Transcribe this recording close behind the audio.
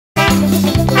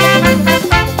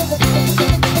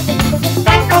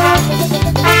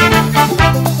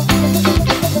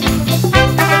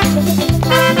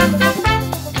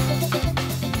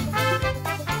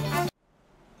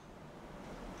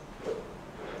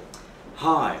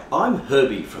Hi, I'm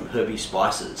Herbie from Herbie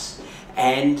Spices,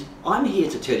 and I'm here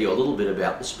to tell you a little bit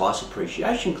about the spice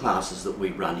appreciation classes that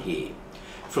we run here.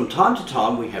 From time to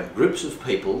time we have groups of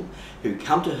people who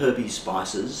come to Herbie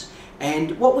Spices,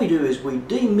 and what we do is we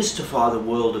demystify the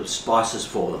world of spices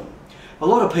for them. A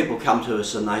lot of people come to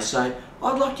us and they say,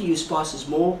 I'd like to use spices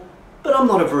more, but I'm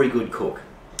not a very good cook.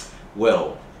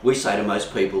 Well, we say to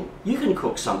most people, you can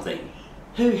cook something.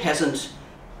 Who hasn't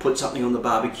put something on the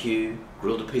barbecue,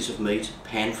 grilled a piece of meat,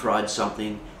 pan-fried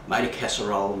something, made a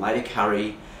casserole, made a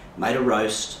curry, made a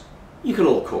roast? You can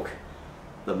all cook.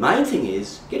 The main thing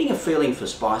is getting a feeling for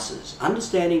spices,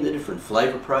 understanding the different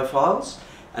flavour profiles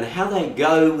and how they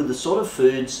go with the sort of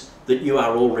foods that you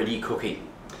are already cooking.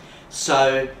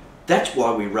 So that's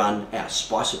why we run our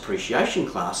spice appreciation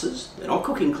classes. They're not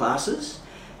cooking classes,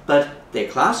 but they're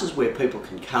classes where people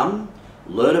can come,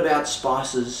 learn about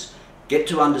spices, get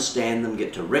to understand them,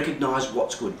 get to recognise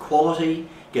what's good quality,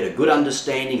 get a good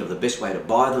understanding of the best way to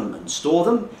buy them and store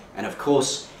them, and of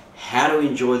course how to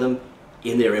enjoy them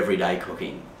in their everyday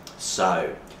cooking.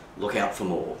 So look out for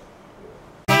more.